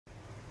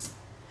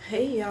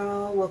Hey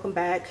y'all, welcome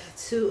back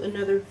to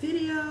another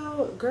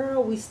video.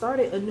 Girl, we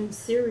started a new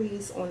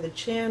series on the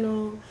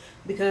channel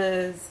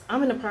because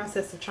I'm in the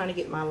process of trying to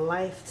get my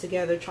life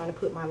together, trying to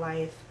put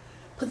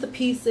the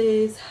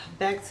pieces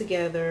back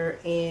together,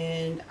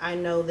 and I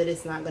know that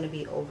it's not going to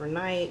be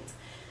overnight.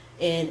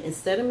 And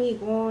instead of me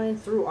going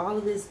through all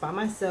of this by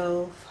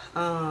myself,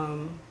 why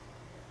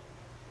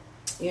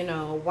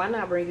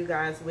not bring you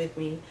guys with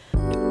me?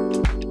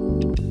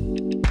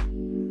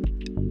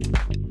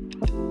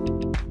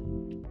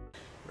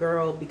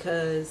 Girl,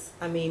 because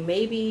I mean,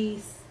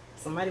 maybe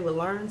somebody will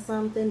learn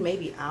something,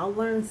 maybe I'll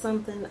learn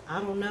something, I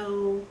don't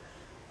know.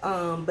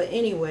 But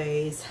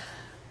anyways,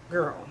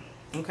 girl,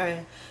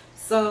 okay,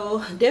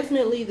 so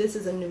definitely this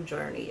is a new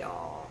journey,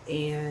 y'all,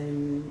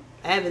 and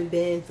I haven't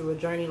been through a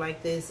journey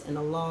like this in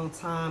a long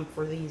time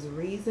for these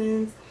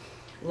reasons.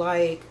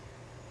 Like,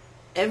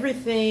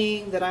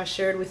 everything that I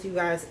shared with you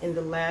guys in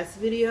the last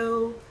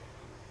video,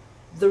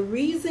 the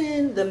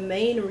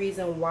main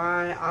reason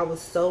why I was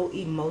so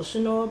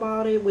emotional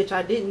about it, which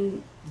I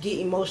didn't get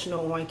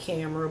emotional on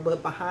camera,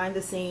 but behind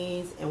the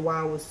scenes, and why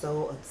I was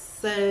so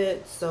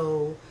upset,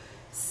 so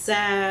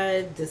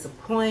sad,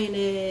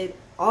 disappointed,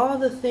 all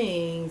the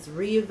things,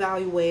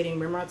 reevaluating.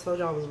 Remember I told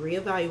you I was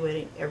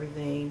reevaluating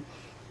everything.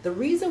 The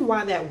reason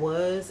why that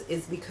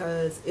is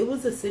because it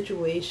was a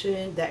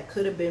situation that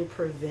could have been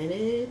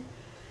prevented.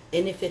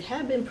 And if it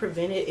had been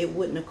prevented, it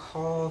wouldn't have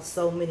caused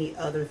so many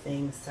other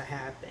things to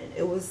happen.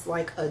 It was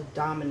like a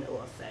domino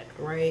effect,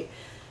 right?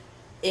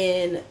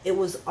 And it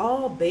was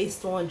all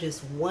based on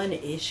just one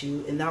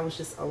issue, and that was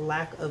just a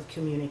lack of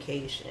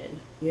communication.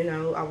 You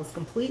know, I was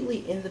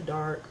completely in the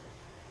dark,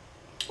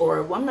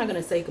 or well, I'm not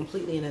going to say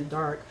completely in the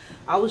dark.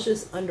 I was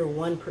just under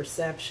one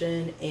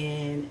perception,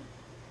 and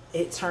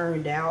it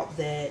turned out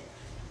that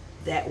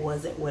that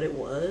wasn't what it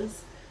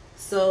was.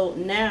 So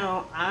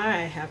now I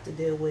have to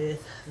deal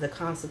with the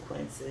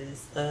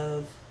consequences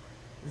of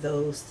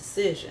those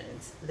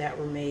decisions that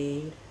were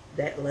made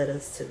that led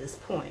us to this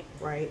point,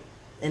 right?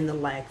 And the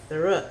lack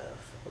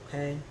thereof,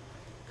 okay?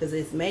 Because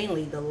it's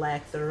mainly the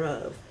lack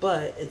thereof,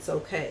 but it's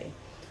okay.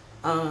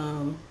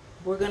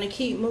 We're going to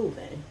keep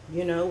moving,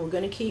 we're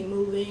going to keep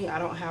moving. I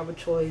don't have a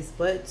choice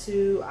but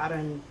to. I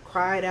done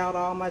cried out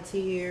all my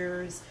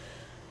tears.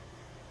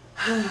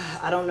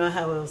 I don't know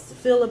how else to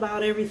feel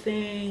about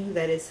everything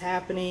that is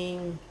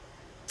happening.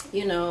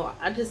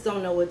 I just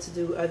don't know what to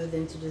do other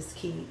than to just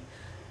keep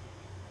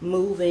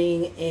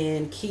moving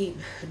and keep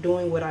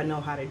doing what I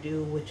know how to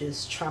do, which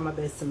is try my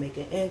best to make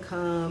an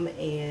income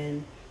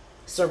and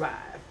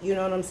survive. You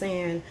know what I'm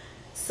saying?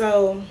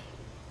 So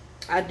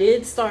I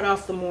did start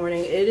off the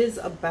morning. It is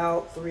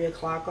about 3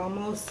 o'clock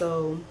almost.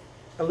 So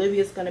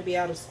Olivia's going to be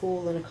out of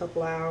school in a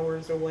couple of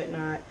hours or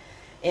whatnot.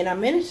 And I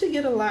managed to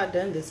get a lot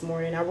done this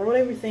morning. I wrote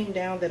everything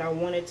down that I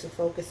wanted to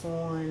focus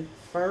on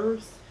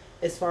first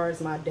as far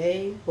as my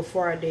day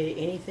before I did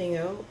anything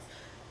else.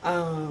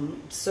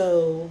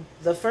 So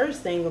the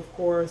first thing, of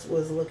course,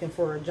 was looking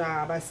for a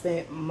job. I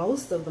spent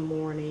most of the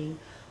morning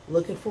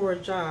looking for a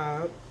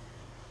job.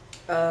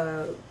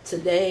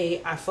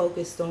 Today I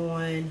focused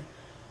on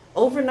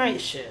overnight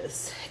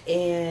shifts,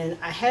 and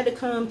I had to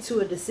come to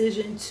a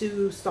decision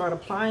to start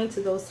applying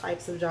to those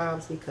types of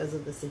jobs because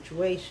of the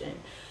situation.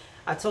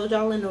 I told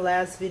y'all in the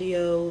last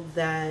video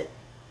that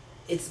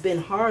it's been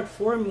hard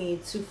for me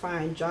to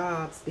find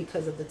jobs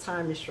because of the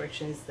time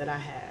restrictions that I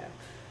have.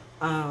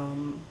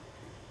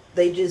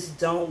 They just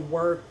don't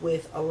work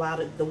with a lot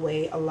of the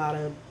way a lot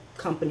of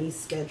companies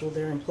schedule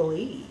their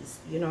employees.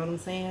 You know what I'm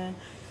saying?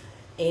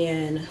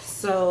 And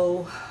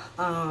so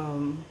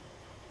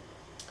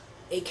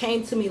it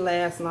came to me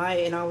last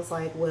night, and I was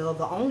like, well,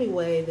 the only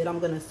way that I'm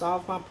going to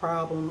solve my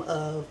problem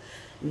of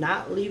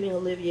not leaving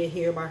Olivia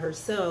here by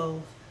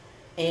herself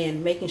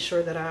and making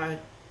sure that I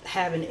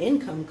have an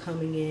income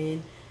coming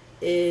in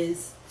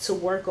is to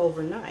work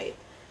overnight.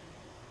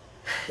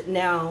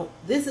 Now,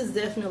 this is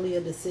definitely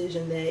a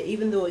decision that,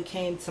 even though it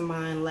came to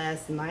mind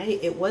last night,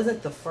 it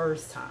wasn't the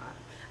first time.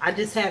 I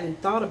just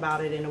haven't thought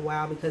about it in a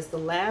while, because the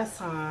last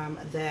time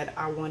that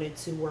I wanted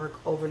to work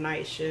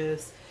overnight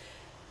shifts,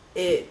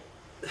 the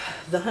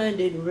hun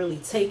didn't really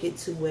take it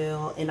too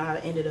well, and I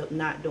ended up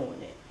not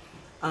doing it.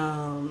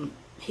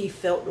 He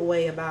felt the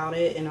way about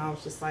it, and I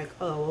was just like,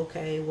 oh,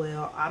 okay,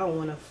 well, I don't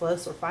want to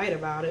fuss or fight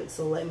about it,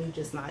 so let me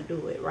just not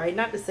do it, right?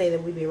 Not to say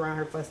that we be around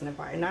here fussing and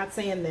fighting, not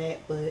saying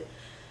that, but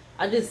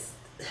I just,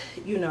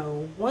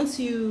 once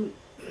you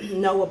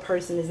know a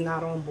person is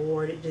not on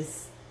board,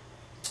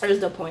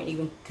 there's no point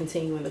even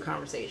continuing the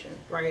conversation,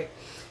 right?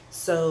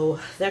 So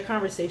that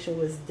conversation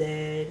was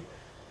dead,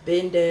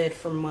 been dead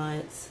for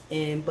months,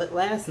 but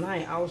last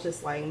night I was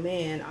just like,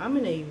 man, I'm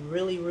in a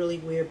really, really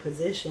weird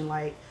position.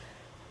 Like,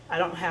 I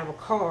don't have a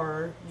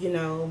car,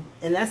 and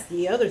that's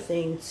the other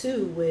thing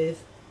too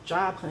with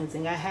job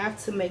hunting. I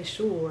have to make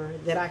sure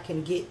that I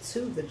can get to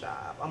the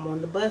job. I'm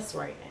on the bus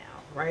right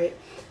now, right?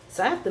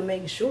 So I have to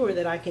make sure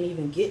that I can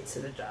even get to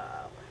the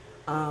job,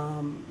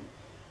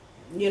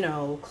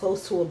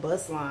 close to a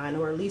bus line,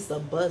 or at least a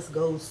bus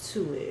goes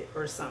to it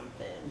or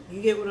something.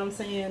 You get what I'm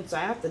saying? So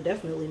I have to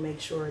definitely make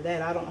sure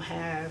that I don't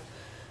have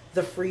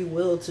the free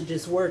will to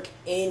just work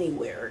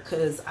anywhere,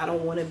 because I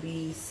don't want to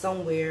be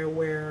somewhere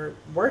where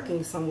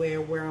working somewhere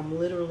where I'm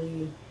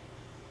literally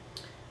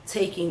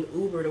taking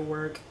Uber to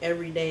work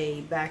every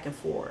day back and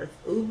forth.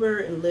 Uber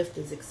and Lyft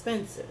is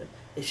expensive.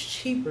 It's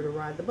cheaper to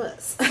ride the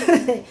bus.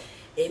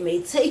 It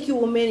may take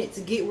you a minute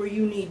to get where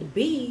you need to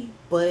be,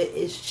 but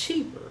it's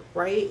cheaper,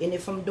 right? And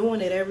if I'm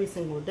doing it every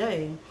single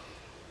day,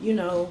 you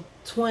know,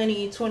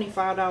 $20-$25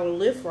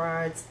 Lyft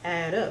rides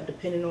add up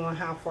depending on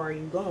how far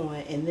you're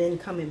going. And then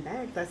coming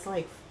back, that's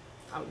like,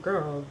 oh,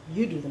 girl,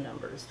 you do the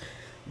numbers.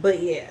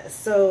 But yeah,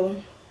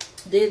 so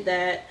did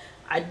that.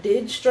 I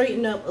did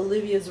straighten up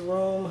Olivia's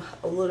room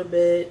a little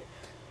bit,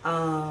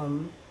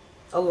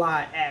 a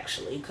lot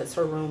actually, because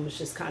her room was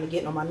just kind of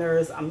getting on my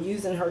nerves. I'm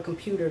using her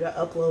computer to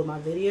upload my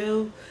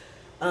video,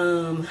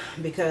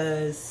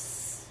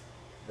 because,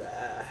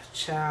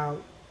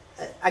 child,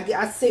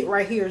 I sit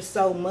right here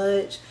so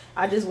much.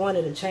 I just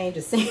wanted to change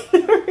the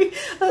scenery.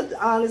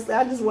 Honestly,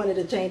 I just wanted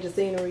to change the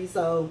scenery.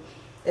 So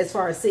as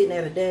far as sitting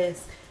at a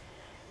desk,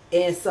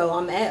 and so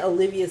I'm at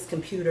Olivia's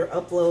computer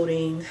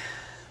uploading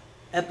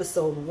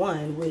episode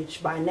 1,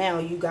 which by now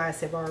you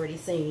guys have already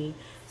seen.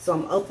 So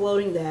I'm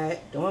uploading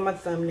that, doing my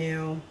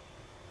thumbnail,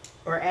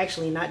 or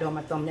actually not doing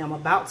my thumbnail, I'm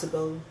about to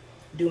go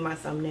do my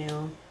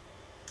thumbnail,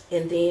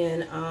 and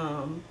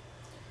then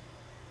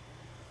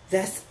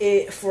that's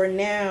it for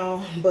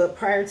now. But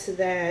prior to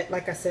that,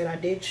 like I said, I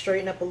did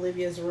straighten up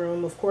Olivia's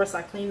room. Of course,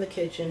 I cleaned the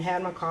kitchen,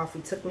 had my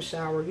coffee, took my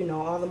shower, you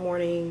know, all the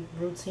morning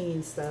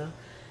routine stuff.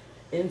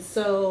 And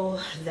so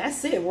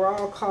that's it. We're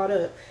all caught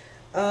up.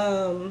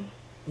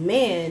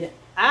 Man,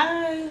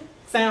 I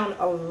found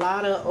a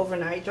lot of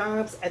overnight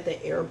jobs at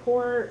the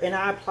airport, and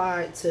I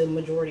applied to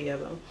majority of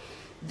them.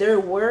 There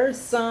were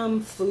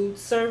some food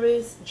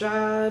service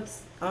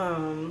jobs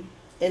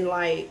in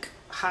like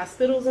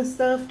hospitals and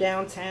stuff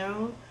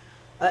downtown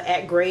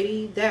at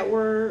Grady that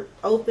were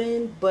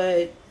open,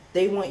 but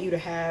they want you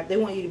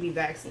to be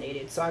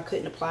vaccinated, so I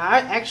couldn't apply. I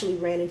actually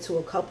ran into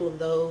a couple of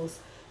those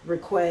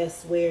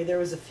requests where there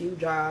was a few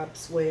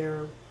jobs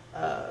where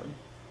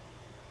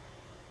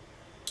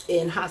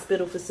in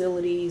hospital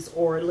facilities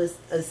or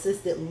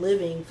assisted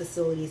living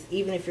facilities,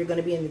 even if you're going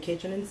to be in the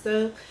kitchen and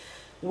stuff,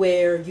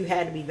 where you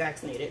had to be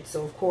vaccinated.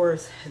 So of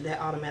course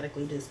that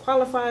automatically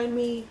disqualified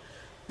me.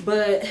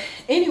 But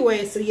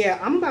anyway, so yeah,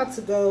 I'm about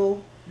to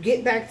go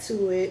get back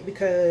to it,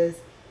 because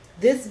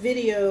this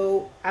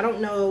video, I don't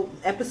know,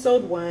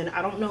 episode 1,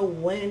 I don't know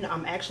when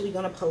I'm actually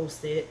going to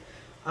post it.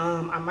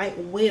 I might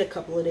wait a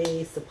couple of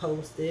days to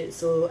post it.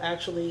 So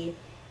actually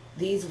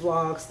these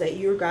vlogs that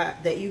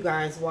you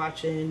guys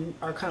watching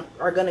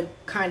are gonna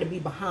kind of be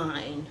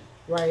behind,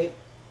 right?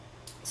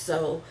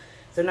 So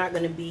they're not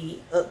gonna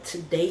be up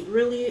to date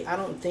really, I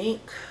don't think.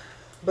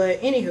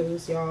 But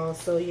anywho's, y'all,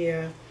 so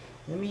yeah,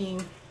 let me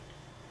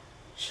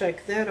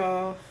check that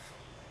off.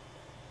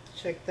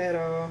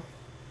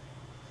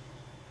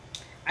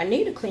 I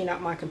need to clean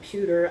out my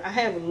computer. I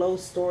have low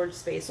storage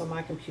space on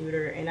my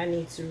computer, and I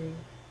need to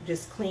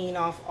just clean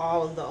off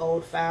all of the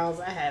old files.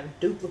 I have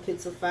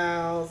duplicates of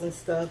files and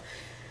stuff,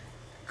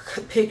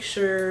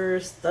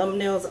 pictures,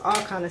 thumbnails,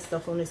 all kind of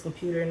stuff on this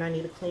computer, and I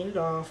need to clean it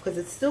off, because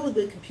it's still a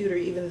good computer.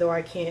 Even though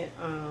I can't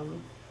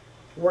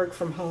work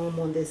from home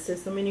on this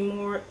system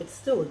anymore, it's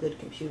still a good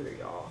computer,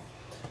 y'all.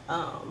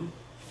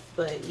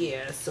 But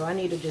yeah, so I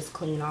need to just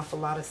clean off a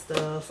lot of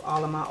stuff,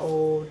 all of my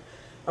old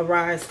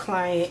Arise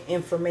client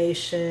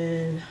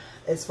information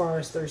as far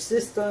as their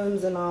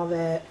systems and all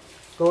that.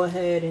 Go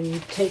ahead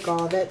and take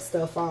all that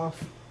stuff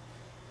off.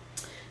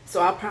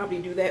 So I'll probably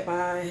do that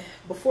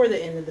before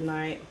the end of the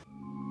night.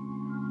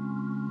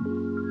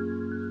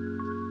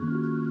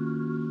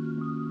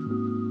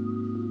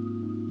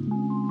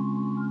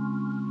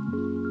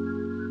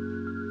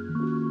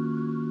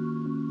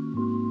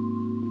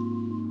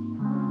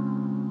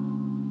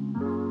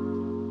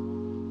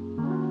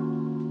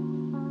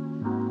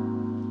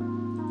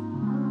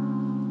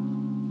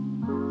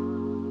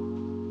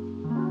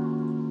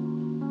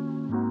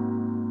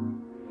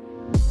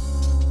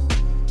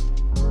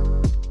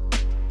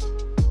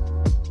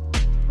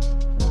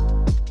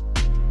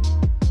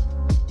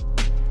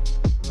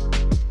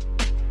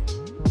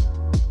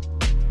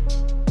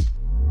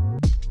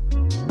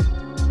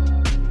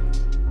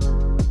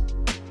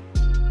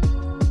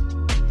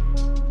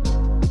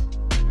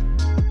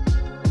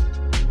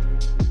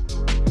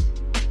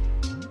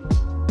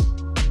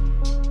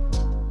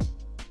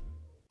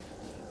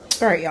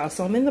 Alright, y'all,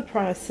 so I'm in the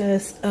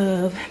process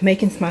of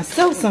making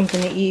myself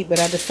something to eat, but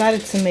I decided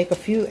to make a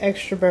few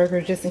extra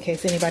burgers just in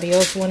case anybody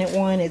else wanted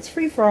one. It's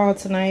free for all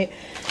tonight,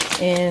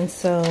 and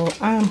so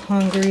I'm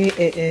hungry.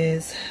 It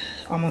is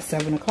almost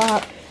 7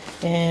 o'clock,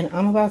 and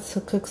I'm about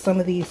to cook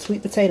some of these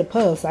sweet potato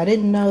puffs. I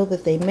didn't know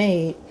that they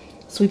made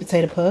sweet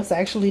potato puffs. I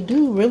actually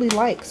do really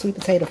like sweet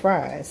potato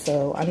fries,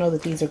 so I know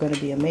that these are going to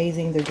be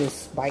amazing. They're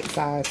just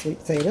bite-sized sweet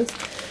potatoes,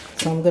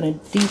 so I'm going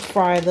to deep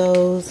fry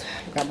those.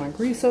 I've got my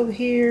grease over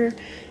here.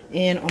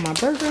 And on my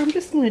burger, I'm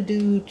just going to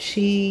do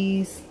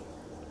cheese,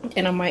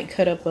 and I might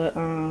cut up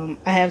I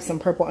have some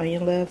purple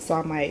onion left, so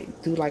I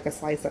might do like a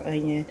slice of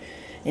onion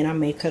and I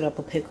may cut up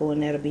a pickle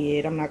and that'll be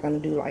it. I'm not gonna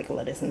do like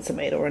lettuce and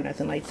tomato or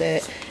nothing like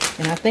that.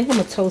 And I think I'm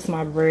gonna toast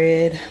my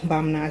bread, but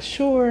I'm not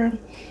sure.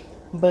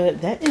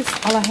 But that is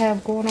all I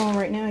have going on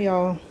right now,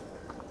 y'all.